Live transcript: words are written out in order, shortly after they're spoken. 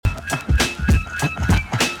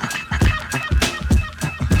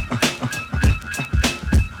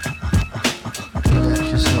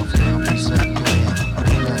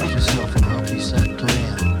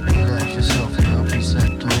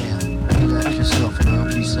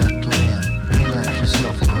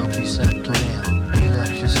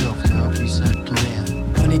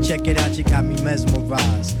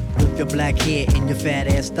your black hair and your fat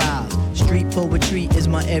ass styles. Street poetry is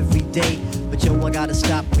my everyday. But yo, I gotta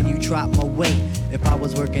stop when you drop my weight. If I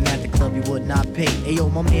was working at the club, you would not pay.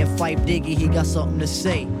 Ayo, my man Phife Diggy, he got something to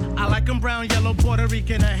say. I like him brown, yellow, Puerto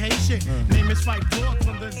Rican, or Haitian. Name is Phife Dog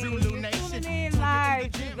from the Zulu Nation. Tuning in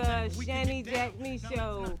live to the Shanny Jack Me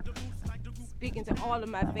Show. Speaking to all of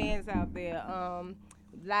my fans out there,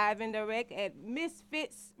 live and direct at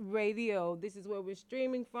Misfits Radio. This is where we're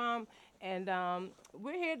streaming from, and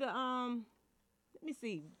we're here to let me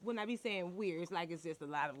see. When I be saying we're, it's like it's just a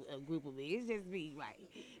group of me. It's just me, right?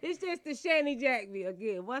 It's just the Shanny Jack Me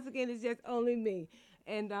again. Once again, it's just only me,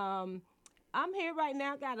 and I'm here right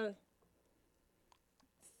now. Got a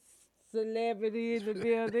celebrity in the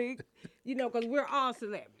building, you know, because we're all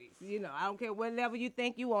celebrities. You know, I don't care what level you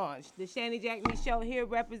think you on. The Shanny Jack Me Show here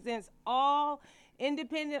represents all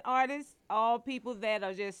independent artists, all people that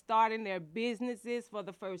are just starting their businesses for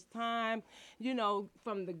the first time, you know,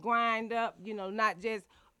 from the grind up, you know, not just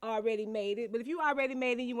already made it. But if you already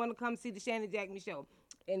made it, you want to come see the Shanny Jack Me Show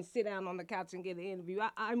and sit down on the couch and get an interview,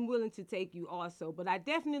 I'm willing to take you also. But I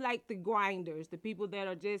definitely like the grinders, the people that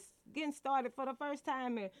are just getting started for the first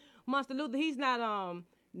time. And Monster Luther, he's not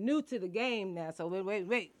new to the game now. So wait,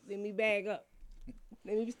 let me bag up.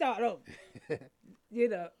 Let me start over. You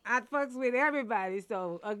know, I fucks with everybody.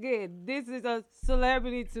 So, again, this is a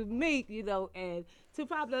celebrity to me, you know, and to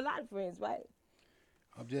probably a lot of friends, right?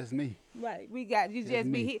 I'm just me. Right. We got you just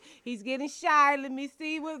be here. He's getting shy. Let me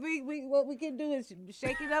see what we can do is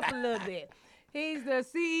shake it up a little bit. He's the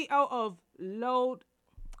CEO of Load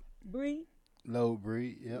Breed. Load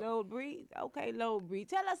Breed, yeah. Load Breed. Okay, Load Breed.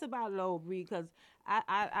 Tell us about Load Breed, because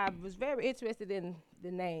I was very interested in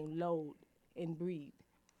the name Load and Breed.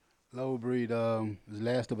 Load Breed is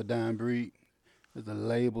last of a dying breed. It's a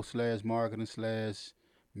label / marketing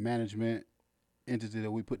 / management entity that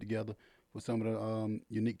we put together for some of the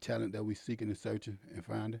unique talent that we seeking and searching and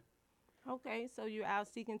finding. Okay, so you're out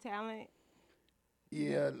seeking talent?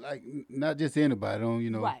 Yeah, like not just anybody, you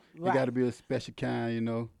know. Right. You got to be a special kind, you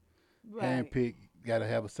know. Right. Handpicked. Got to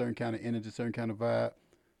have a certain kind of energy, certain kind of vibe,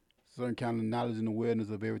 certain kind of knowledge and awareness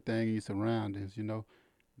of everything in your surroundings, you know.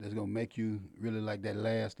 That's gonna make you really like that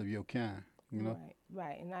last of your kind, you know.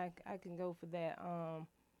 Right, and I can go for that.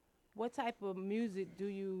 What type of music do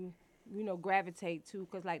you gravitate to?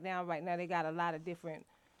 Because right now they got a lot of different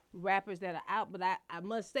rappers that are out, but I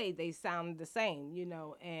must say they sound the same, you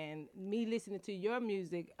know. And me listening to your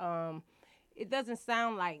music, it doesn't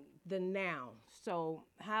sound like the now. So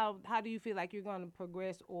how do you feel like you're gonna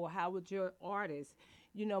progress, or how would your artists,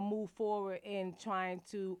 you know, move forward in trying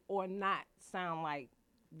to or not sound like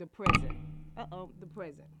the present? The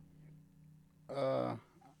present. I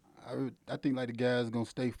think like the guys gonna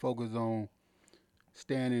stay focused on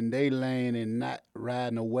staying in their lane and not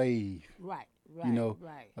riding a wave. Right. You know,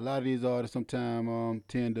 right. a lot of these artists sometimes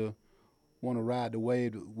tend to want to ride the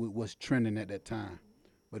wave with what's trending at that time.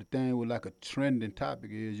 But the thing with like a trending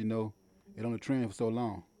topic is, you know, it only trend for so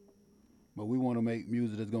long. But we want to make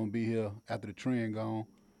music that's gonna be here after the trend gone,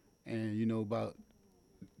 and you know, about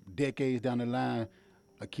decades down the line,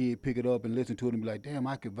 a kid pick it up and listen to it and be like, damn,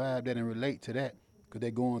 I could vibe that and relate to that, because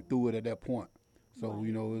they're going through it at that point. So, Right,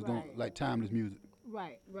 you know, it's going like timeless music.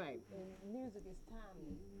 Right. And music is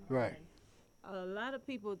timeless. Right. A lot of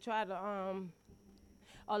people try to,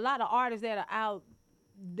 a lot of artists that are out,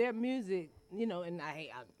 their music, you know, and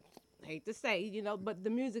I hate to say, you know, but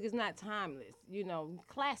the music is not timeless, you know,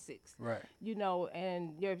 classics. Right. You know,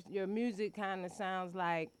 and your music kind of sounds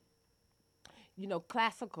like, you know,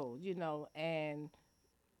 classical, you know, and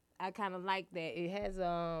I kind of like that. It has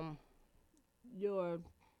your,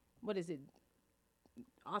 what is it,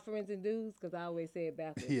 offerings and dues? Because I always say it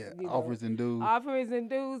backwards. Yeah, you know. offerings and dues. Offerings and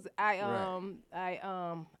dues. I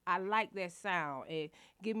like that sound. It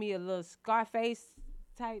give me a little Scarface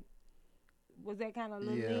type. Was that kind of a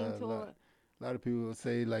little lean toward? A lot of people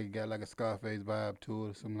say like it got like a Scarface vibe to it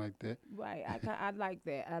or something like that. Right. I like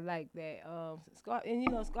that. I like that. And you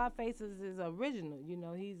know, Scarface is original. You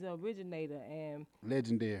know, he's an originator and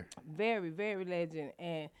Legendary. very, very legend.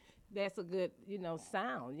 And that's a good, you know,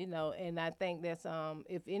 sound, you know, and I think that's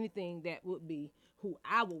if anything, that would be who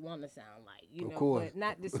I would want to sound like, you know. Of course. But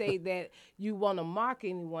not to say that you want to mark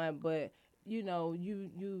anyone, but you know,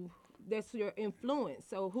 you that's your influence.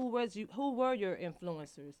 So who were your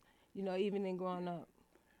influencers, you know, even in growing up?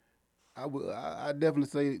 I definitely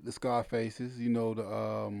say the Scarfaces, you know,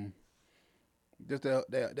 the just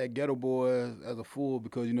that Ghetto Boys as a fool,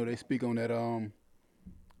 because you know they speak on that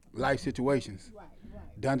life situations. Right.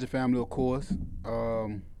 Dungeon Family, of course,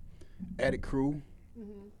 Attic Crew.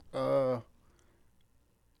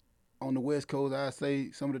 on the West Coast, I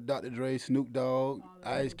say some of the Dr. Dre, Snoop Dogg,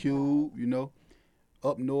 Ice Cube. You know,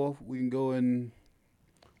 up north we can go and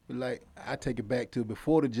like I take it back to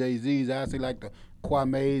before the Jay-Z's. I say like the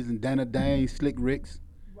Kwame's and Dana Dane, Slick Ricks,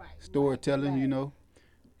 Right. storytelling. Right. You know,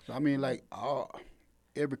 so I mean like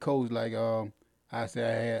every coast like I say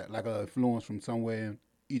I had like a influence from somewhere in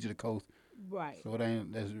each of the coasts. Right. So it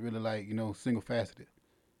ain't that's really like single faceted.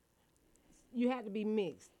 You have to be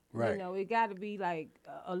mixed. Right. You know, it got to be like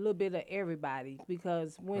a little bit of everybody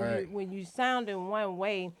because Right. when you sound in one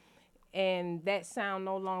way, and that sound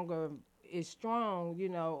no longer is strong,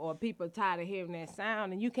 or people are tired of hearing that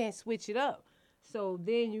sound, and you can't switch it up. So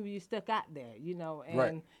then you stuck out there, and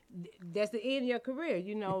Right. that's the end of your career,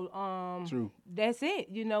 True. That's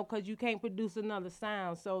it, because you can't produce another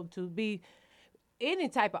sound. So to be any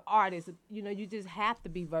type of artist, you just have to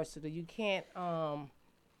be versatile. You can't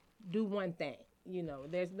do one thing.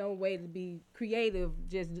 There's no way to be creative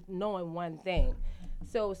just knowing one thing.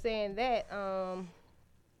 So saying that,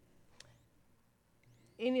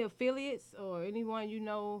 any affiliates or anyone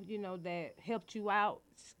that helped you out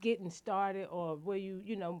getting started, or where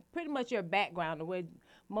pretty much your background, or where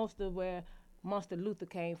where Monster Luther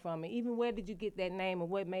came from, and even where did you get that name, and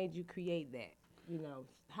what made you create that?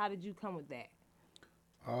 How did you come with that?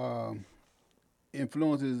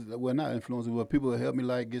 Influences, well, not influences, but people that helped me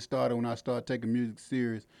like get started when I started taking music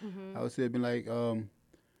serious. I would say it'd been like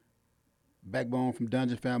Backbone from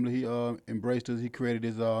Dungeon Family. He embraced us. He created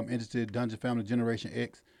his entity, Dungeon Family Generation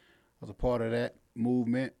X. I was a part of that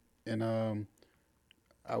movement, and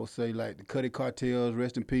I would say like the Cuddy Cartels.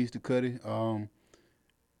 Rest in peace to Cuddy.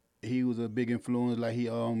 He was a big influence. Like he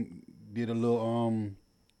did a little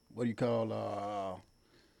what do you call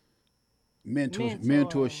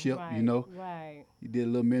mentorship. Right, right. He did a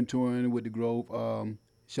little mentoring with the Grove.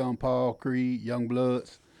 Sean Paul, Creed, Young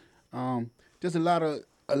Bloods. Just a lot of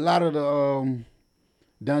the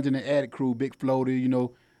Dungeon and Attic crew, Big Floater,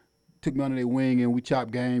 took me under their wing and we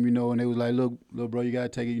chopped game, and they was like, look, little bro, you gotta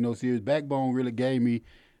take it, serious. Backbone really gave me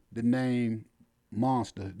the name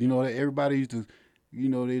Monster. Everybody used to,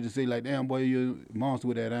 they just say like, damn boy, you're a monster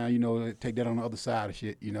with that, take that on the other side of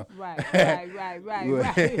shit, Right.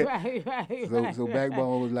 So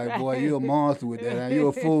Backbone was like, boy, you're a monster with that, you're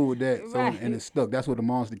a fool with that. So Right. and it stuck. That's where the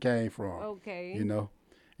monster came from. Okay.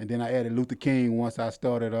 And then I added Luther King once I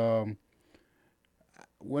started.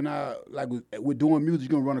 When I with doing music,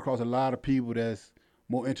 you're gonna run across a lot of people that's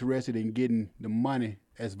more interested in getting the money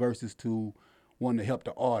as versus to wanting to help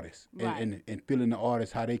the artist Right. and feeling the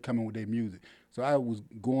artist how they coming with their music. So I was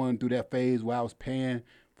going through that phase where I was paying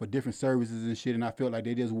for different services and shit, and I felt like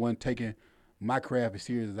they just wasn't taking my craft as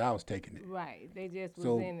serious as I was taking it. Right. They just was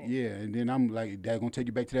So in it. yeah, and then I'm like, that's gonna take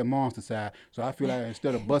you back to that monster side. So I feel like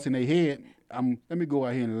instead of busting their head, let me go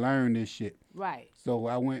out here and learn this shit. Right. So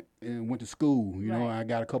I went to school, Right. I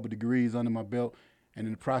got a couple degrees under my belt, and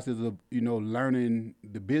in the process of, learning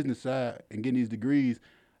the business side and getting these degrees,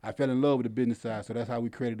 I fell in love with the business side. So that's how we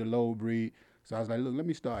created the Low Breed. So I was like, look, let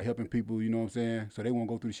me start helping people, you know what I'm saying? So they won't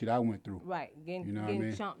go through the shit I went through. Right. Getting, You know what I getting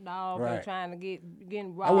mean? chumped off Right. and trying to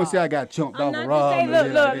getting robbed. I wouldn't say I got chumped I'm off not or just robbed. saying, or look,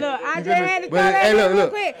 anything like look. that. I You just feel me? had to throw But, that hey, in look, real look.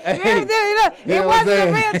 quick. Hey, You know what I'm saying? Look, you know it what I'm wasn't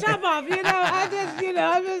a saying? real chump off,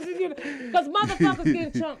 because motherfuckers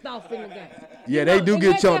getting chumped off in the game. Yeah, they do and get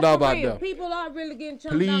that's chumped just off for out real. there. People are really getting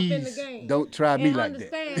chumped off in the Please game. don't try me And like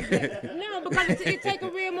that. understand that. No, because it take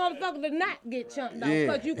a real motherfucker to not get chumped off. Yeah.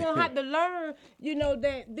 Because you're going to have to learn,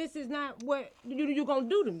 that this is not what you're going to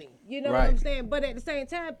do to me. You know what Right. I'm saying? But at the same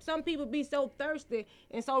time, some people be so thirsty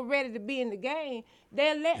and so ready to be in the game,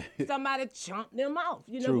 they'll let somebody chump them off,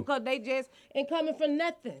 True. because they just ain't coming for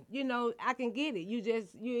nothing. I can get it. You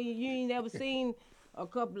ain't never seen a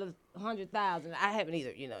couple of 100,000. I haven't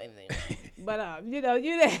either, anything. But you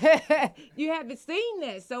haven't seen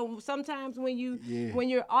that. So sometimes when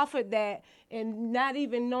you're offered that and not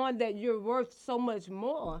even knowing that you're worth so much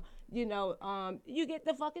more, you get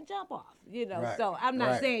the fucking jump off. Right, So I'm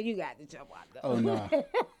not right. saying you got the jump off though. Oh, no.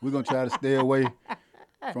 We're going to try to stay away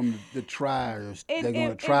from the triers. They're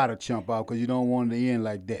going to try to chump off because you don't want it to end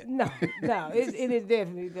like that. No, it is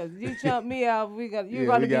definitely, because you chump me off, you're Yeah,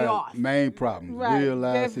 gonna we be got off. main problems, Right, real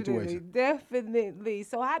life definitely, situation. definitely.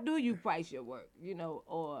 So how do you price your work,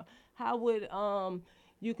 or how would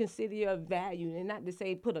you consider your value? And not to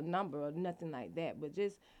say put a number or nothing like that, but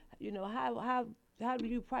just, how do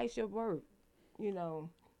you price your work,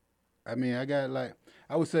 I mean,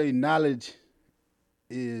 I would say knowledge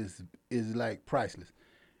is like priceless.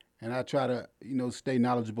 And I try to, stay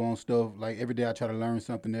knowledgeable on stuff. Like every day I try to learn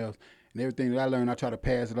something else. And everything that I learn, I try to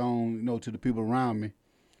pass it on, to the people around me.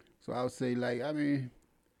 So I would say, we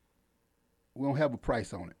don't have a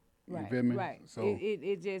price on it. You Right, feel me? right. So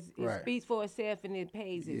It just right. speaks for itself and it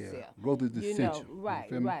pays yeah, itself. growth is You essential. know, right, You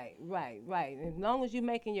feel me? right. As long as you're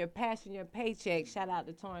making your passion your paycheck, shout out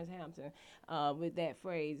to Torrance Hampton with that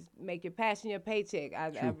phrase, make your passion your paycheck.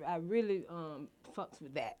 I really fucks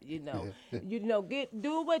with that.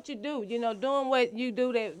 Do what you do. Doing what you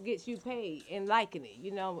do that gets you paid and liking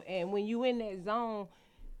it. And when you in that zone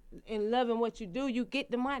and loving what you do, you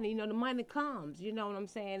get the money. The money comes. You know what I'm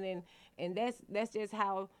saying? And that's just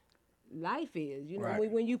how life is.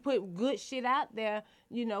 Right. When you put good shit out there,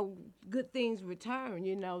 good things return.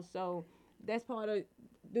 So that's part of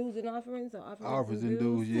dues and offerings or Offers and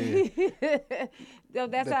dues, yeah. So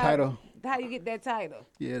that's The how title. how you get that title.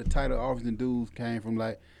 Yeah, the title offers and dues came from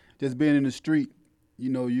like just being in the street.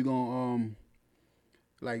 You gonna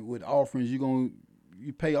like with offerings,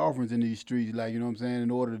 you pay offerings in these streets, like, you know what I'm saying,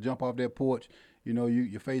 in order to jump off that porch,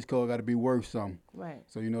 your face color got to be worth something. Right.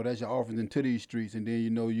 So, that's your offerings into these streets, and then,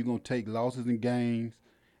 you're going to take losses and gains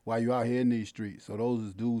while you're out here in these streets. So those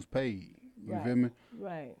is dues paid. You Right. feel me?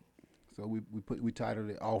 Right. So we titled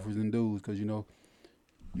it offers and dues because, you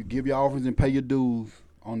give your offers and pay your dues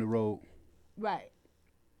on the road. Right.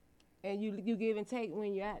 And you give and take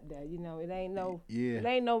when you're out there. It ain't no Yeah. it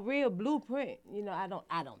ain't no real blueprint. I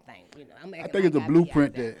don't think. I think it's a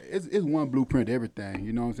blueprint that it's one blueprint to everything,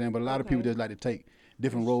 you know what I'm saying? But a lot of people just like to take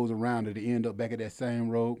different roads around it to end up back at that same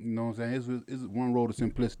road, you know what I'm saying? It's one road of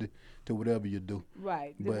simplicity to whatever you do.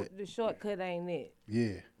 Right. But The shortcut ain't it.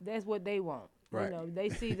 yeah. That's what they want. Right. They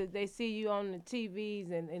see you on the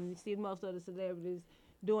TVs and you see most of the celebrities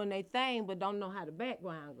doing their thing, but don't know how the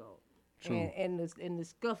background goes. True. And the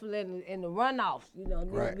scuffle and the runoff, nigga,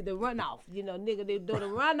 Right. the runoff, nigga, they do the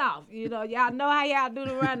runoff, y'all know how y'all do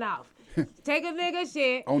the runoff. Take a nigga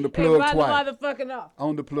shit On the plug and run twice. the motherfucking off.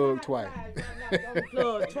 On the plug twice. Right, on the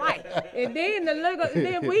plug twice. And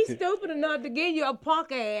then we stupid enough to give you a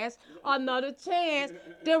punk ass another chance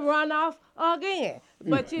to run off again.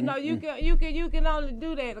 But you can only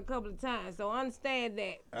do that a couple of times. So understand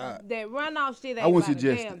that that runoff shit ain't wouldn't about a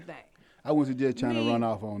suggest damn it. thing. I wouldn't suggest trying to Me- run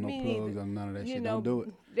off on no me plugs neither. or none of that shit. know, Don't do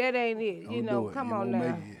it. That ain't it. Don't do it. Come You on won't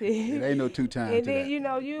now. make it. It ain't no two times And to then that. you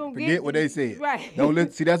don't Forget what they said. Right. Don't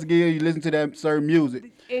listen. See, that's again. You listen to that certain music,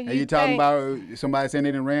 And and you you talking think- about somebody saying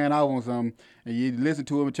they done ran off on something, and you listen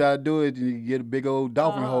to them and try to do it, and you get a big old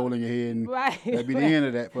dolphin hole in your head, and Right. that'd be the end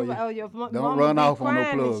of that for you. Oh, your Don't mama run be off on no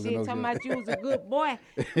crying and plugs. shit, and no talking shit. about you was a good boy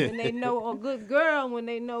when they know, or a good girl when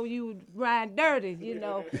they know you ride dirty.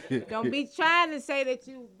 Don't be trying to say that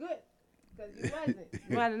you good. Because you wasn't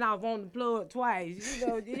running off on the plug twice.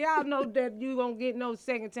 Y'all know that you don't get no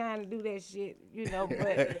second time to do that shit.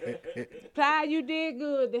 But Ply, you did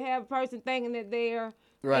good to have a person thinking that they're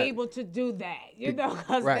Right. able to do that.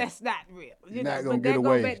 Because Right. that's not real. Not But gonna get that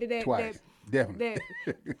away go back to that, twice. Definitely.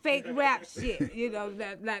 that fake rap shit.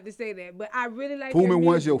 Not to say that, but I really like. Fool their me once,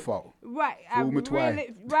 music. your fault. Right. Fool me twice.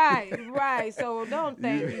 Right. So don't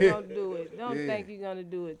think you're gonna do it. Don't Yeah. think you're gonna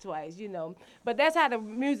do it twice, But that's how the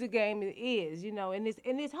music game is,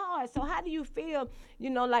 and it's hard. So how do you feel,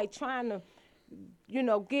 like trying to,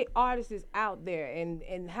 get artists out there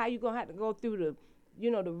and how you gonna have to go through the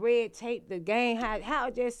the red tape, the game, how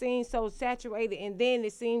it just seems so saturated and then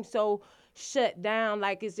it seems so shut down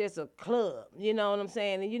like it's just a club, you know what I'm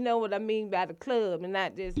saying? And you know what I mean by the club and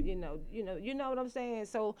not just, you know what I'm saying?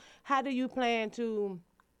 So how do you plan to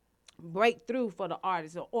break through for the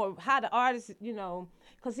artist or how the artist,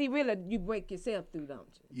 because you break yourself through, don't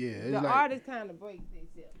you? Yeah, it's The like artist kind of breaks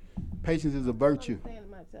themselves. patience is a virtue. Understand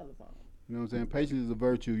my telephone. You know what I'm saying? Patience is a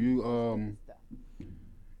virtue.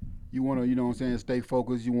 You want to, stay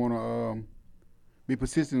focused. You want to be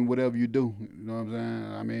persistent in whatever you do. You know what I'm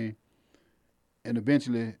saying? I mean, and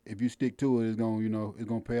eventually, if you stick to it, it's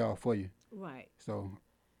gonna pay off for you. Right. So,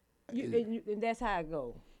 And that's how it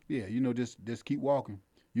goes. yeah, just keep walking.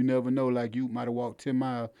 You never know. Like you might have walked 10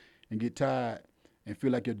 miles and get tired and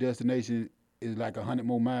feel like your destination is like 100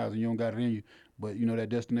 more miles and you don't got it in you. But that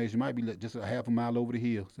destination might be just a half a mile over the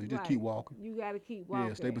hill. So you just Right. keep walking. You got to keep walking.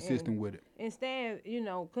 Yeah, stay persistent with it. And stand,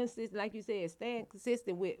 consistent, like you said, staying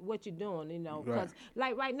consistent with what you're doing, because Right.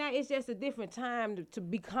 like right now, it's just a different time to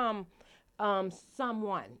become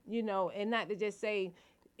someone, and not to just say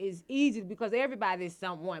it's easy because everybody's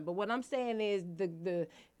someone. But what I'm saying is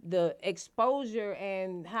the exposure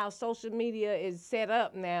and how social media is set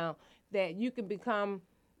up now that you can become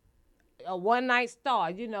a one-night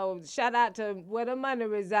star, shout out to where the money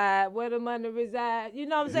reside, you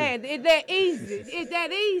know what I'm saying? It's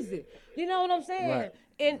that easy. You know what I'm saying? Right.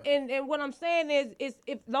 And what I'm saying is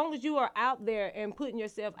if long as you are out there and putting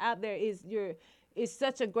yourself out there it's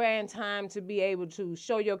such a grand time to be able to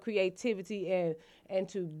show your creativity and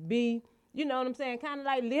to be You know what I'm saying? Kind of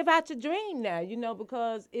like live out your dream now, you know,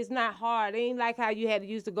 because it's not hard. It ain't like how you had to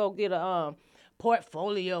used to go get a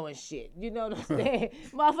portfolio and shit. You know what I'm saying?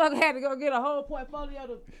 Motherfucker had to go get a whole portfolio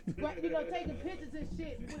to, you know, taking pictures and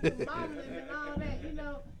shit with the modeling and all that. You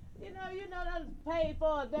know, that's paid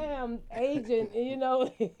for a damn agent. You know.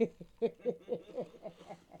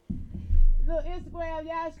 Little Instagram,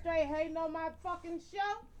 y'all straight hating on my fucking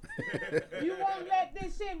show. You won't let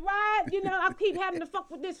this shit ride? You know, I keep having to fuck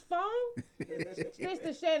with this phone. This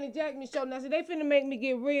the Shanny Jack Me show. Now, so they finna make me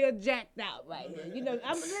get real jacked out right here. You know,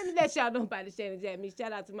 let me let y'all know about the Shanny Jack Me.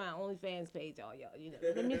 Shout out to my OnlyFans page, all y'all. You know,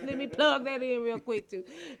 let me plug that in real quick too.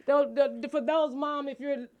 For those mom, if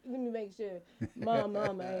you're, let me make sure, mama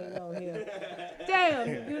ain't on here.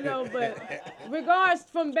 Damn, you know. But regards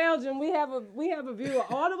from Belgium, we have a viewer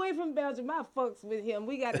all the way from Belgium. I fucks with him.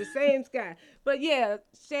 We got the same sky. But yeah,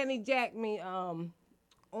 Shanny Jack Me,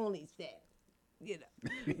 only sad, you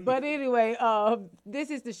know. But anyway, this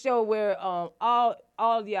is the show where all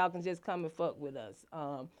of y'all can just come and fuck with us.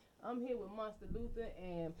 I'm here with Monster Luther,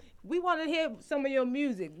 and we want to hear some of your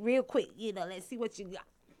music real quick. You know, let's see what you got.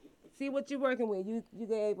 See what you're working with. You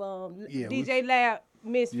gave DJ Lab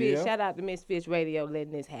Misfits. Yeah. Shout out to Misfits Radio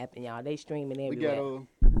letting this happen, y'all. They streaming everywhere.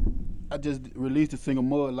 I just released a single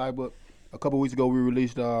Mud Life, but a couple weeks ago we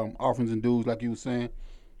released Orphans and Dudes, like you were saying.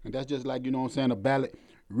 And that's just like, you know what I'm saying, a ballad,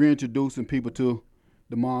 reintroducing people to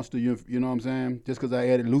the monster, you know what I'm saying? Just because I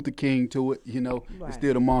added Luther King to it, you know, right. It's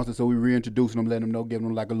still the monster, so we reintroducing them, letting them know, giving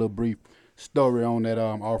them like a little brief story on that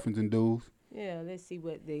Orphans and Dudes. Yeah, let's see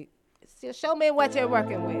what they, show me what you're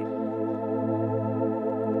working with.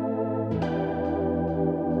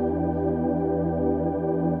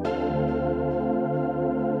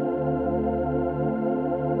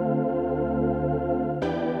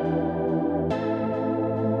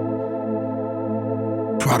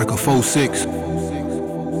 Prodigal 4-6,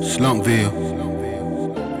 Slumpville.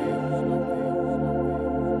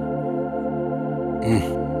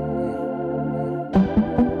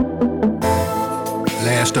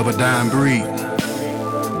 Last of a dying breed.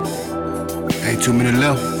 Ain't too many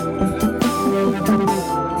left.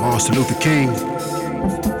 Martin Luther King.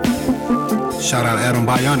 Shout out Adam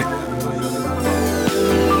Bionic.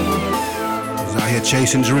 He's out here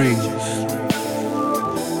chasing dreams.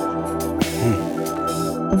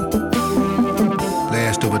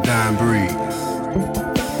 Last of a dying breed.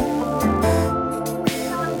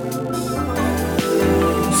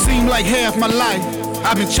 Seem like half my life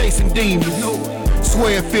I've been chasing demons.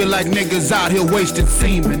 Swear it feel like niggas out here wasting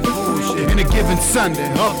semen. In a given Sunday,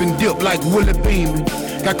 up and dip like Willie Beeman.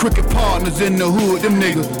 Got crooked partners in the hood, them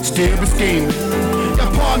niggas still be scheming.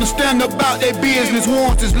 Got partners stand about their business,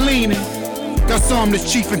 warrants is leaning. Got some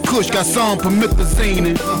that's Chief and Kush, got some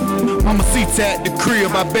promethazine. Mama Sita at the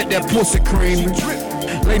crib, I bet that pussy creaming.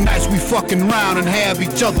 Late nights we fucking round and have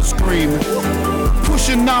each other screaming.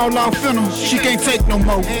 Pushing all off in her, she can't take no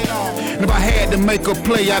more. And if I had to make her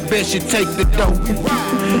play, I bet she'd take the dough.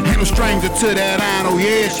 Ain't no stranger to that iron, oh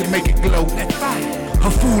yeah, she make it glow.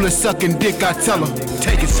 Her fool is sucking dick, I tell her,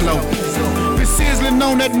 take it slow. Been sizzling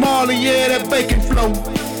on that Marley, yeah, that bacon flow.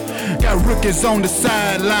 Got rookies on the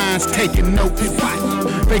sidelines taking notes.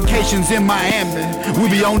 Vacations in Miami, we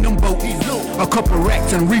be on them boats. A couple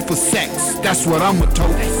racks and reefer sacks, that's what I'ma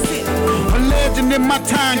tote. A legend in my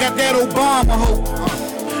time, got that Obama hope.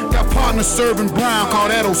 Got partners serving brown, call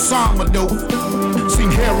that Osama dope.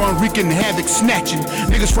 Seen heroin wreaking havoc, snatching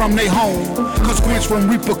niggas from they home. Consequence from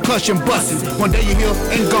repercussion busting, one day you here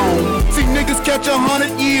and gone. See niggas catch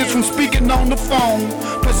 100 years from speaking on the phone.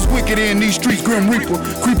 Plus it's wicked in these streets, Grim Reaper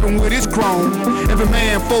creeping with his chrome. Every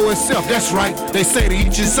man for himself, that's right, they say to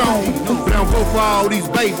each his own. But I don't vote for all these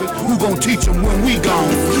babies, who gon' teach them when we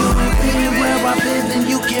gone? You ain't been where I've been and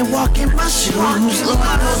you can walk in my shoes. Lord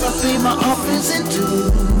knows I pay my offerings and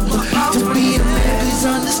dues. To be a man, please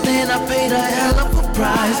understand I paid a hell of a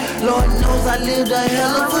price. Lord knows I lived a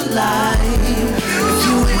hell of a life. If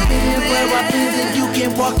you ain't been where I've been, then you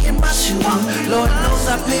can walk in my shoes. Lord knows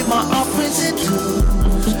I paid my offerings and dues.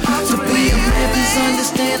 To be a man, please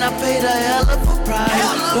understand I paid a hell of a price.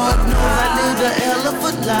 Lord knows I lived a hell of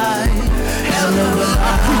a life. Hell of a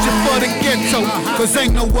life. I'm preaching for the ghetto, cause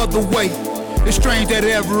ain't no other way. It's strange that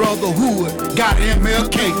every other hood got an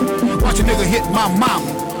MLK. Watch a nigga hit my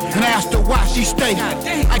mama and asked her why she stay.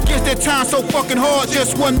 I guess that time so fucking hard,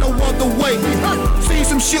 just wasn't no other way. Seen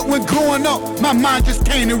some shit when growing up, my mind just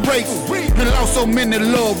can't erase. Been lost so many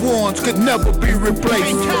loved ones, could never be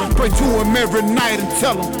replaced. Pray to him every night and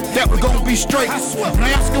tell him that we're gonna be straight. And I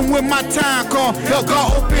ask him when my time come, hell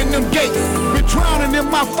God open them gates. Been drowning in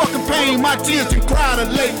my fucking pain, my tears and cried of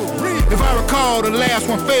labor. If I recall, the last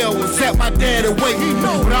one failed was at my daddy wake.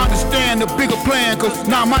 But I understand the bigger plan, cause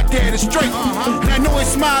now my dad is straight. And I know he's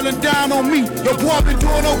smiling down on me, your boy been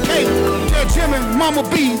doing okay. Tell Jimmy, Mama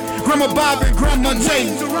B, Grandma Bobby, and Grandma J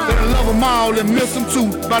that I love them all and miss them too,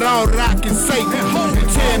 about all that I can say. And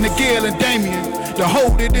tell Nigel and Damien to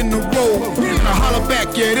hold it in the road. And I holler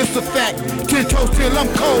back, yeah, this a fact, 10 toes till I'm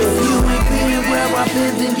cold. You ain't been where I've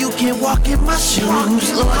been, then you can't walk in my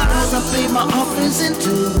shoes. Lord knows I pay my offerings and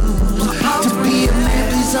dues. To be a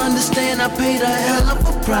man, please understand I paid a hell of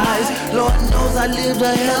a price. Lord knows I lived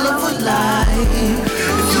a hell of a life.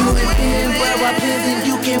 If you ain't been where I've been, then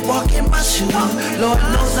you can't walk in my shoes. Lord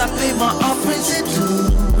knows I paid my offerings and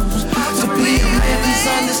dues. To be a man, please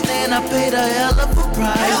understand I paid a hell of a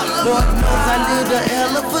price. Lord knows I lived a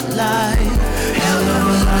hell of a life. Hell of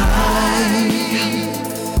a life.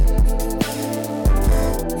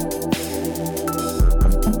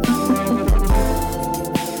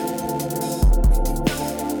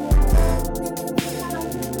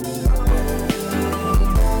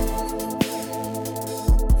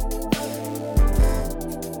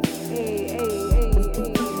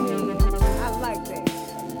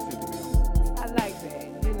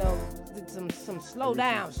 Slow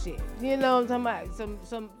down shit. You know what I'm talking about?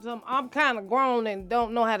 Some I'm kind of grown and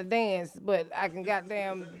don't know how to dance, but I can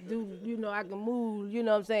goddamn do, you know, I can move, you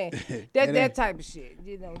know what I'm saying? That type of shit,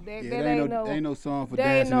 you know. That ain't no song for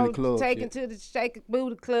dancing in the club. Taking to the Shake a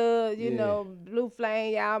Booty Club, you know, Blue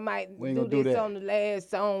Flame, y'all might do this on the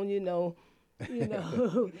last song, you know. You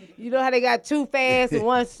know how they got two fast and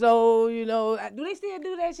one slow, you know. Do they still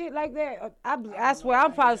do that shit like that? I swear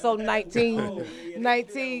I'm probably so 19.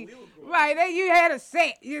 Right, you had a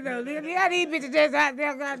set, you know. These bitches just out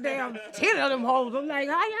there goddamn 10 of them hoes. I'm like,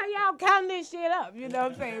 how y'all counting this shit up? You know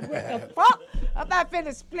what I'm saying? What the fuck? I'm not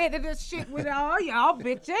finna split this shit with all y'all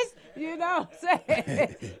bitches. You know what I'm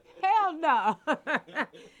saying? Hell no.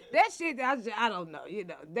 That shit, I don't know, you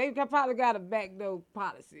know. They probably got a backdoor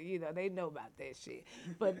policy, you know. They know about that shit.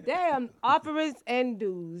 But damn, offerings and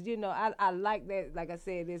dues, you know. I like that. Like I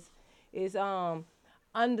said, it's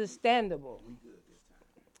understandable.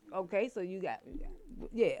 Okay, so you got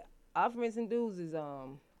offerings and dues is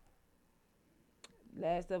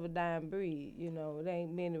last of a dying breed. You know, there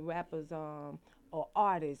ain't many rappers or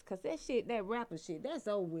artists, cause that rapper shit, that's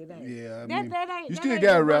over with. Ain't it? Yeah, that ain't. You that still ain't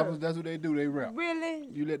got rappers. That's what they do. They rap. Really?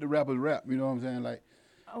 You let the rappers rap. You know what I'm saying? Like.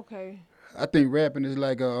 Okay. I think rapping is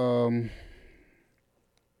like a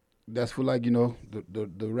that's for like, you know,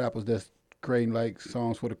 the rappers that's creating like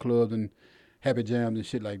songs for the clubs and happy jams and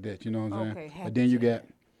shit like that. You know what I'm saying? But then you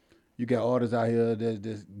got artists out here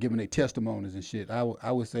that's giving their testimonies and shit. I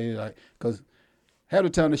would say, like, because half the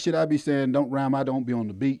time the shit I be saying don't rhyme, I don't be on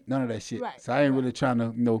the beat, none of that shit. Right. So I ain't really trying to,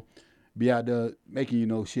 you know, be out there making, you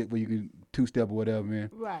know, shit where you can two-step or whatever, man.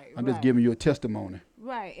 Right. I'm just giving you a testimony.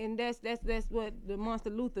 Right, and that's what the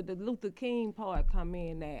the Luther King part come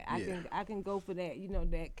in at. I can go for that, you know,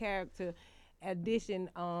 that character addition,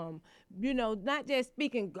 you know, not just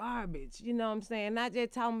speaking garbage, you know what I'm saying? Not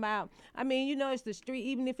just talking about, I mean, you know, it's the street,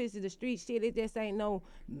 even if it's the street shit, it just ain't no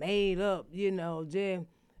made up, you know, just,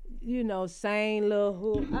 you know, same little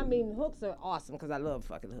hook. I mean, hooks are awesome because I love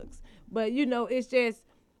fucking hooks. But, you know, it's just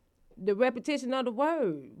the repetition of the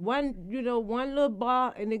word. One little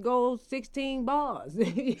bar and it goes 16 bars.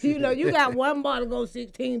 You know, you got one bar to go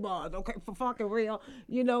 16 bars, okay, for fucking real,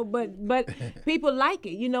 you know, but people like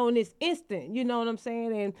it, you know, and it's instant, you know what I'm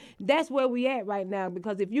saying? And that's where we at right now,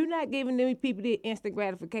 because if you're not giving them people the instant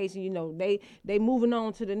gratification, you know, they moving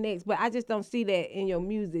on to the next, but I just don't see that in your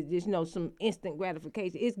music, just, you know, some instant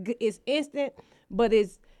gratification. It's instant, but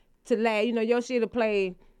it's to last, you know, your shit'll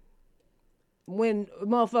play when a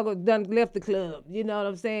motherfucker done left the club, you know what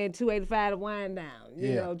I'm saying? $2.85 to wind down,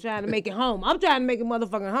 you know, trying to make it home. I'm trying to make it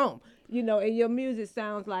motherfucking home, you know, and your music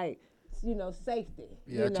sounds like, you know, safety.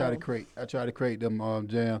 Yeah, I try to create them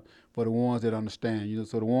jams for the ones that understand, you know,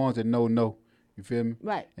 so the ones that know, you feel me?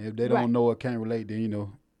 Right. And if they don't know or can't relate, then, you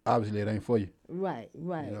know, obviously it ain't for you. Right, you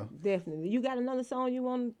know? Definitely. You got another song you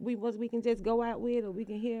want we can just go out with or we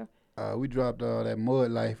can hear? We dropped that Mud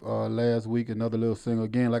Life last week, another little single.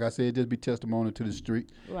 Again, like I said, just be testimony to the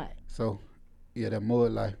street. Right. So, yeah, that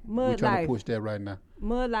Mud Life. We're trying to push that right now.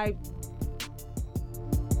 Mud Life.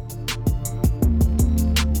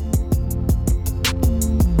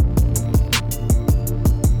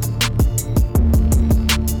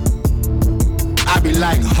 I be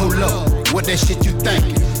like, hold up, what that shit you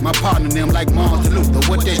thinking? My partner them like Martin Luther.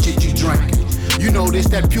 What that shit you drinking? You know this,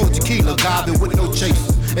 that pure tequila, gobbing with no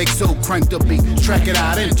chaser. XO crank the beat, track it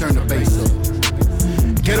out and turn the bass up.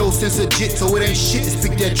 Ghetto sense of jit, so it ain't shit to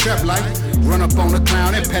speak that trap like. Run up on a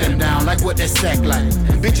clown and pat him down like what that sack like.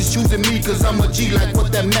 Bitches choosing me cause I'm a G like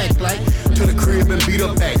what that Mac like. To the crib and beat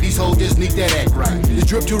up back, these hoes just need that act right. This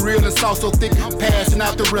drip too real and sauce so thick, passing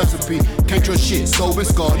out the recipe. Can't trust shit, sober and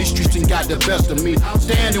scarred, these streets ain't got the best of me.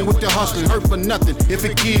 Standing with the hustling, hurt for nothing if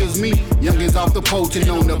it kills me. Youngins off the poach and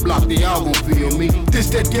on the block, they all gon' feel me. This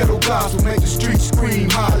that ghetto gospel make the streets scream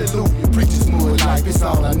hallelujah. Preachers more life, it's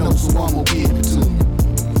all I know, so I'm gon' give it to you.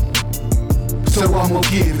 So I'm gon'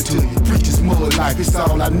 give it to you. Preachers more life, it's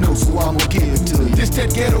all I know, so I'm gon' give it to you. This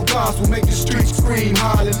that ghetto gospel make the streets scream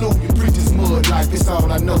hallelujah. Preachers more life, it's all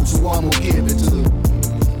I know, so I'm gon' give it to you.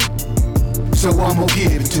 So I'm gon'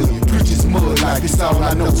 give it to you. Preachers more life, it's all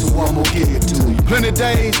I know, so I'm gon' give it to you. Plenty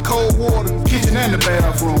days, cold water, kitchen and the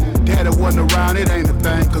bathroom. Daddy wasn't around, it ain't a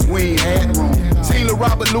thing, cause we ain't had room. Seen Lil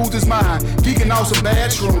Robert lose his mind, geeking off some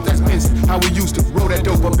bad shrooms. That's Vincent, how we used to roll that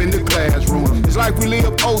dope up in the classroom. It's like we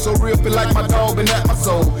live oh so real, feel like my dog been at my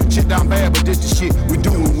soul. Shit down bad, but this the shit we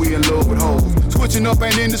do when we in love with hoes. Switching up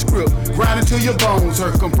ain't in the script, grinding till your bones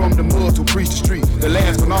hurt. Come from the mud to preach the street, the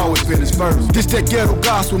last one always been his first. This that ghetto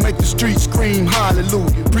gospel make the streets scream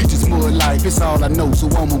hallelujah. Preachers more life, it's all I know, so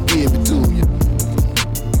I'm gon' give it to you.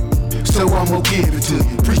 So I'm gon' give it to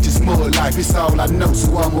you. Preachers more life, it's all I know,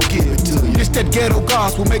 so I'm gon' give it to you. This that ghetto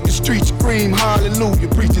gospel make the streets scream hallelujah.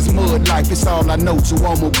 Preachers more life, it's all I know, so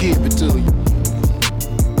I'm gon' give it to you.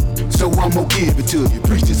 So I'm gon' give it to you.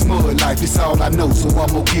 Preachers more life, it's all I know, so I'm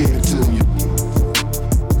gon' give it to you.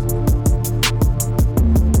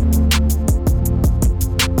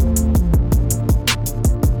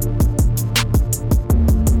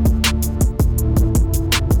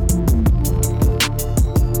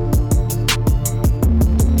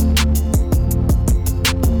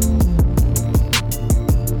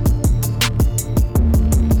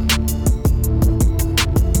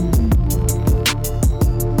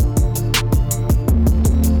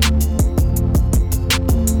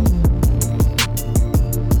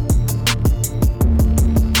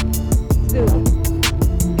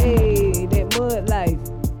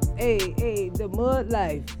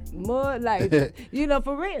 Mud life, you know,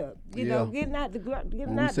 for real. You know, getting out the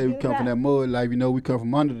when we say we come from that mud life, you know, we come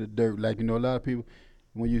from under the dirt. Like, you know, a lot of people,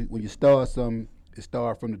 when you start something, it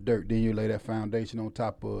start from the dirt. Then you lay that foundation on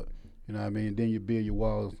top of it. You know what I mean? Then you build your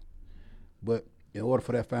walls. But in order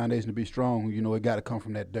for that foundation to be strong, you know, it got to come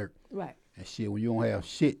from that dirt. Right. And shit, when you don't have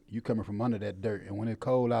shit, you coming from under that dirt. And when it's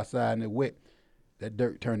cold outside and it's wet, that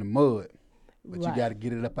dirt turn to mud. But you got to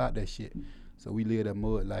get it up out that shit. So we live that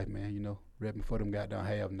mud life, man, you know. Repping for them goddamn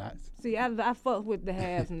have-nots. See, I fuck with the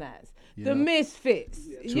have-nots. The know? Misfits.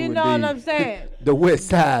 You know what I'm saying? The West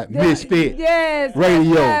Side Misfits. Yes.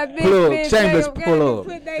 Radio, plug, Misfits. shameless They plug.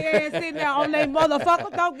 put their ass in there on they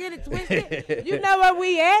motherfucker. Don't get it twisted. You know where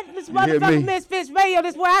we at? This motherfucking Misfits Radio.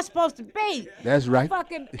 This where I'm supposed to be. That's right.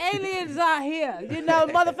 Fucking aliens out here. You know,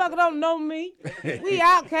 motherfucker don't know me. We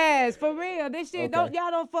outcasts, for real. This shit, y'all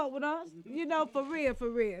don't fuck with us. You know, for real.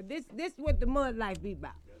 This what the mud life be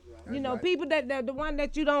about. You know, people that the one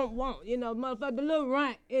that you don't want, you know, motherfucker, the little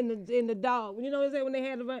runt in the dog. You know what I'm saying when they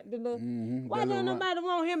had the runt, the little. Why don't nobody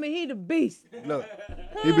want him and he the beast? Look,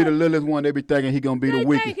 he be the littlest one. They be thinking he gonna be the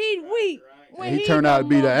weakest. They think he weak. And he turned out to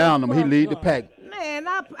be the animal. He lead the pack. Man,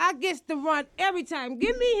 I gets the run every time.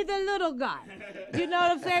 Give me the little guy. You know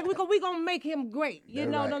what I'm saying? We gonna make him great. You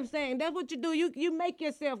know what I'm saying? That's what you do. You make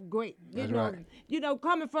yourself great. You know,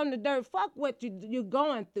 coming from the dirt, fuck what you're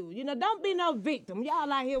going through. You know, don't be no victim.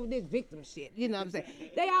 Y'all out here with this victim shit. You know what I'm saying?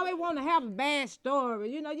 They always want to have a bad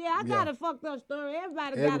story. You know, I got a fucked up story.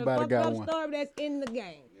 Everybody got a fucked up story that's in the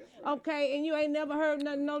game. Okay, and you ain't never heard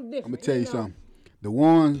nothing no different. I'm gonna tell you something. The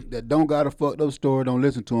ones that don't got a fucked up story, don't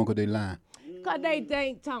listen to them because they lying. Because they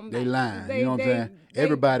ain't talking about they lying. You know what I'm saying?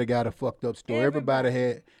 Everybody got a fucked up story.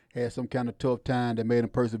 Everybody had some kind of tough time that made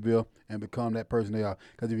them persevere and become that person they are.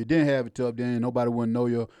 Because if you didn't have it tough, then nobody wouldn't know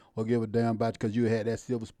you or give a damn about you because you had that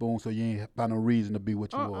silver spoon, so you ain't found no reason to be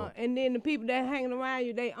what you were. And then the people that hanging around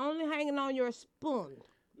you, they only hanging on your spoon,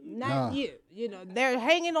 not you. You know, they're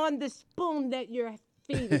hanging on the spoon that you're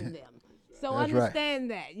feeding them. So That's understand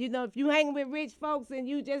that. You know, if you hanging with rich folks and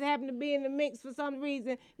you just happen to be in the mix for some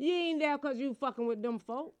reason, you ain't there because you fucking with them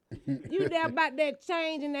folk. You there about that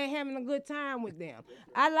change and they having a good time with them.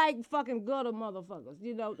 I like fucking gutter motherfuckers,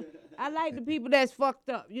 you know. I like the people that's fucked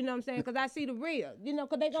up, you know what I'm saying? Because I see the real, you know,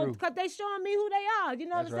 because they showing me who they are, you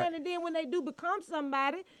know what I'm saying? And then when they do become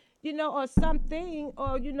somebody, you know, or something,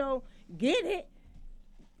 or, you know, get it,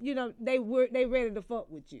 you know, they ready to fuck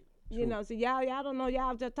with you. You know, so y'all don't know.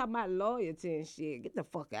 Y'all just talking about loyalty and shit. Get the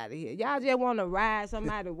fuck out of here. Y'all just want to ride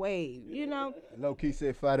somebody's wave, you know? Low key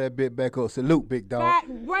said, fire that bit back up. Salute, big dog.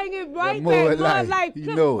 Bring it right Mud back. Life, Bring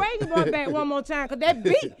you know it right back one more time, because that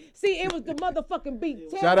beat, see, it was the motherfucking beat.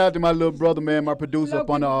 Shout out to my little brother, man, my producer Low up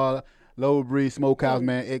on the Low Breeze Smokehouse,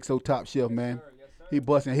 man, XO Top Shelf, man. He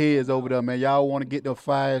busting heads over there, man. Y'all want to get the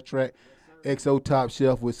fire track, XO Top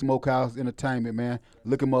Shelf with Smokehouse Entertainment, man.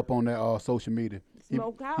 Look him up on that social media.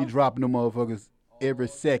 He dropping them motherfuckers every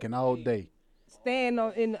second, all day. Stand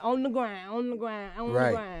on the grind.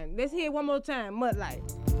 Right. Let's hear it one more time, Mud Life.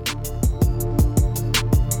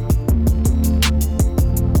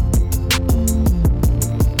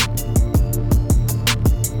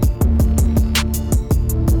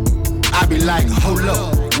 I be like, hold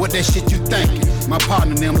up, what that shit you thinking? My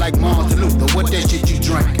partner them like Martin Luther, what that shit you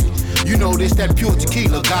drinking? You know this, that pure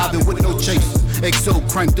tequila, gobbling with no chaser.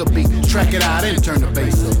 XO cranked up beat, track it out and turn the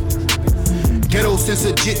bass up. Ghetto sense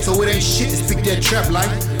of jit, so it ain't shit to speak that trap like.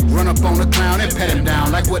 Run up on a clown and pat him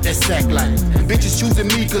down like what that sack like. And bitches choosing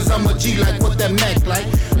me cause I'm a G like what that Mac like.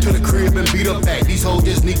 To the crib and beat up back, these hoes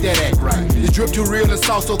just need that act right. This drip too real and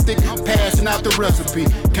sauce so thick, passing out the recipe.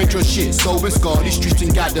 Can't trust shit, sober and scarred, these streets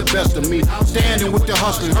ain't got the best of me. Standing with the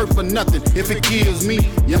hustling, hurt for nothing if it kills me.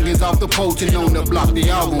 Youngins off the poach and on the block, they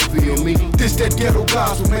all gon' feel me. This that ghetto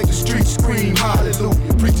gospel, make the streets scream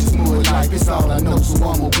hallelujah. Preachers more life, it's all I know, so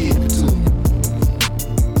I'ma give it to you.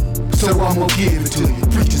 So I'ma give it to you.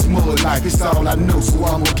 Preachers more life, it's all I know, so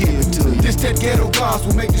I'ma give it to you. This that ghetto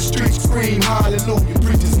gospel, make the streets scream hallelujah.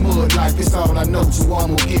 Preachers more life, it's all I know, so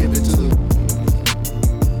I'ma give it to you.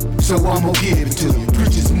 So I'ma give it to you.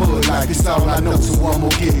 Preachers mud life, it's all I know, so I'ma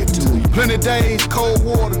give it to you. Plenty days, cold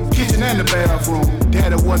water, kitchen and the bathroom.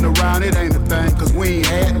 Daddy wasn't around, it ain't a thing, cause we ain't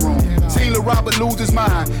had room. Seen Lil Robert lose his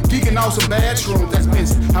mind, geeking off some bad shrooms. That's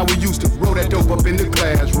Vincent, how we used to roll that dope up in the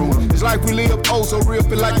classroom. It's like we live oh so real,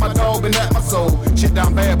 feel like my dog been at my soul. Shit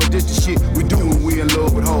down bad, but this the shit we do when we in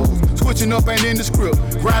love with hoes. Switching up ain't in the script,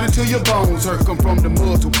 grinding till your bones hurt. Come from the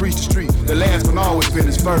mud to preach the street, the last one always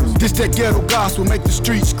finish first. This that ghetto gospel, make the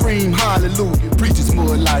streets scream hallelujah. Preachers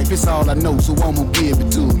mud life, it's all I know, so I'ma give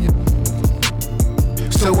it to you.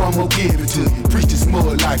 So I'ma give it to you. Preachers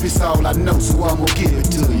mud life, it's all I know, so I'ma give it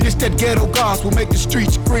to you. This that ghetto gospel, make the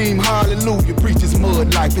streets scream hallelujah. Preachers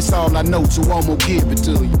mud life, it's all I know, so I'ma give it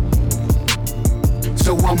to you.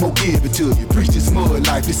 So I'ma give it to you. Preachers mud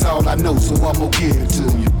life, it's all I know, so I'ma give it to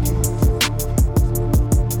you.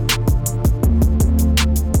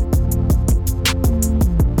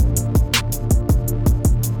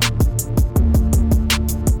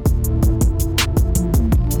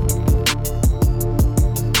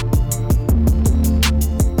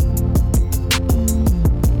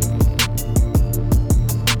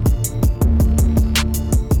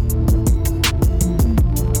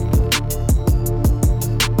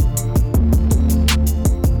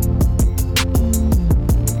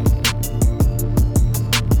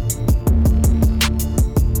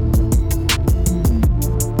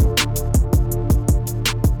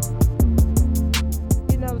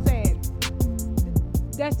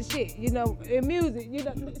 In music,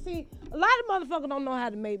 see, a lot of motherfuckers don't know how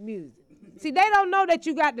to make music. See, they don't know that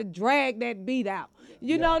you got to drag that beat out.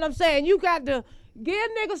 You know what I'm saying? You got to give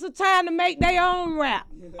niggas some time to make their own rap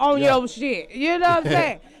on your shit. You know what I'm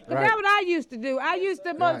saying? Cause that's what I used to do. I used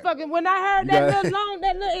to motherfucking, when I heard that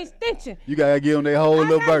little extension. You gotta give them their whole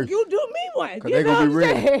little verse. You do me one. Cause they gonna be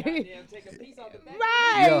ready.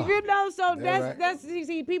 Right, you know, so that's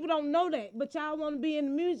see, people don't know that, but y'all want to be in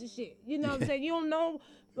the music shit. You know what I'm saying? You don't know,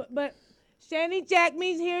 but Shanny Jack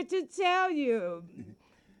Me's here to tell you.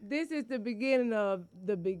 This is the beginning of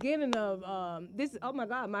this. Oh my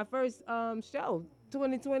God, my first show,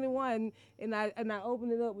 2021, and I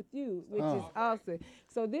opened it up with you, which is awesome.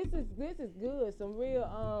 So this is good. Some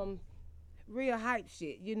real hype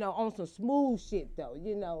shit, you know, on some smooth shit though,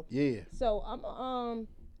 you know. Yeah. So I'm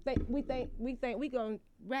we think we gonna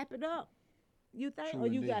wrap it up. You think? Or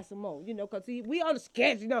you got some more? You know, because we on the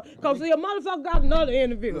sketch, you know. Because a motherfucker got another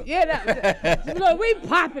interview. Yeah, look, we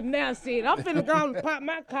popping now, shit. I'm finna go and pop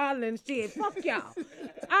my collar and shit. Fuck y'all.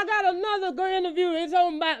 I got another good interview. It's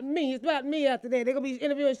on about me. It's about me after that. They're going to be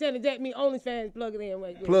interviewing Shanny Jack Me, OnlyFans. Plug it in.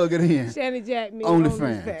 Right, plug it in. Shanny Jack Me,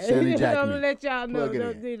 OnlyFans. Shanny Jack Me. I'm going to let y'all know.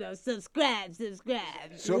 You know, subscribe. Subscribe.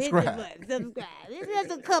 It's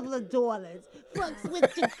just a couple of dollars. Fucks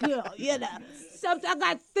with your girl, you know. I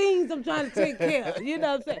got things I'm trying to take care of, you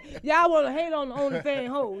know what I'm saying? Y'all want to hate on the OnlyFans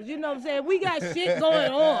hoes, you know what I'm saying? We got shit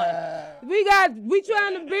going on. We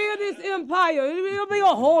trying to build this empire. We'll be a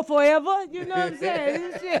whore forever, you know what I'm saying?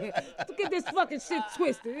 Shit. Get this fucking shit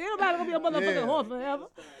twisted. Ain't nobody gonna be a motherfucking whore forever.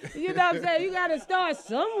 You know what I'm saying? You gotta start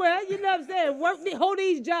somewhere. You know what I'm saying? Hold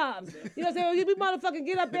these jobs. You know what I'm saying? We motherfucking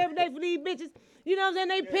get up every day for these bitches. You know what I'm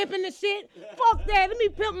saying? They pimping the shit. Fuck that. Let me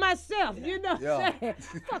pimp myself. You know what I'm saying?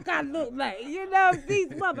 Fuck I look like. You know, these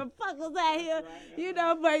motherfuckers out here. You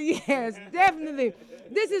know, but yes, definitely.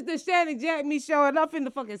 This is the Shanny Jack Me Show, and I'm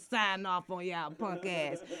finna fucking sign off on y'all punk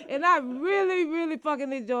ass. And I really, really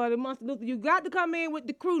fucking enjoyed it. Monster Luther, you got to come in with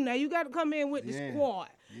the crew now. You got to come in with the squad.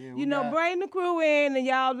 Yeah, you know, bring the crew in, and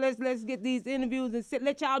y'all, let's get these interviews and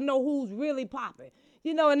let y'all know who's really popping.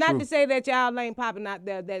 You know, and not to say that y'all ain't popping out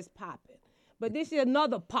there, that's popping. But this is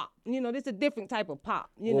another pop. You know, this is a different type of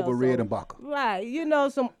pop. You know, Redenbacher. Right. You know,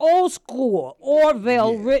 some old school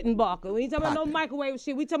Orville Redenbacher. We ain't talking about no microwave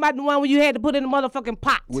shit. We talking about the one where you had to put in the motherfucking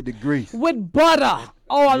pot. With the grease. With butter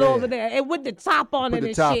all over there. And with the top on it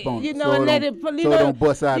and shit. You know, and let it, you know, don't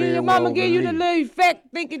bust out your mama give you the little effect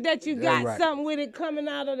thinking that you got something with it coming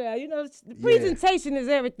out of there. You know, the presentation is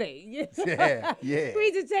everything.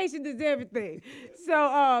 Presentation is everything.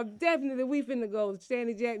 So definitely we finna go.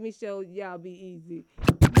 Shanny Jack Me Show, y'all be easy.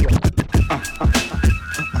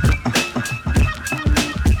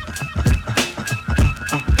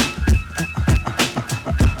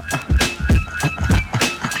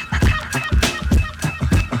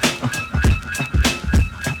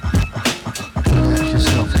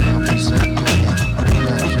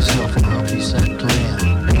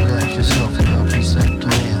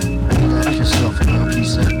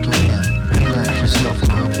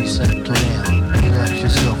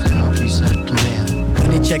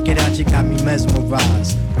 Check it out, you got me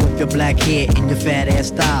mesmerized with your black hair and your fat ass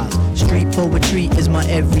styles. Street poetry is my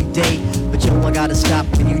everyday, but yo, I gotta stop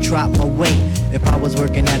when you drop my weight. If I was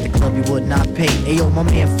working at the club, you would not pay. Hey yo, my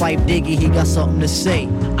man Fife Diggy, he got something to say.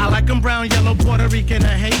 I like 'em brown, yellow, Puerto Rican, or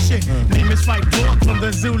Haitian. Name is Fife Dog from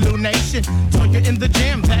the Zulu Nation. Told you in the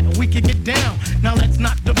jam that we can get down. Now let's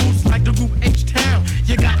knock the boots like the group H-Town.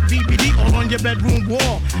 You got BBD all on your bedroom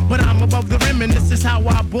wall, but I'm above the rim and this is how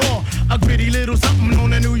I ball. A gritty little something on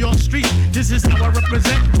the New York street. This is how I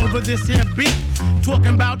represent over this here beat.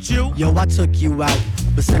 Talking about you. Yo, I took you out,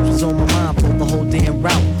 but sex was on my mind for the whole damn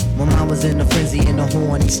route. My mind was in a frenzy in a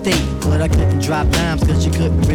horny state, but I couldn't drop dimes cause you couldn't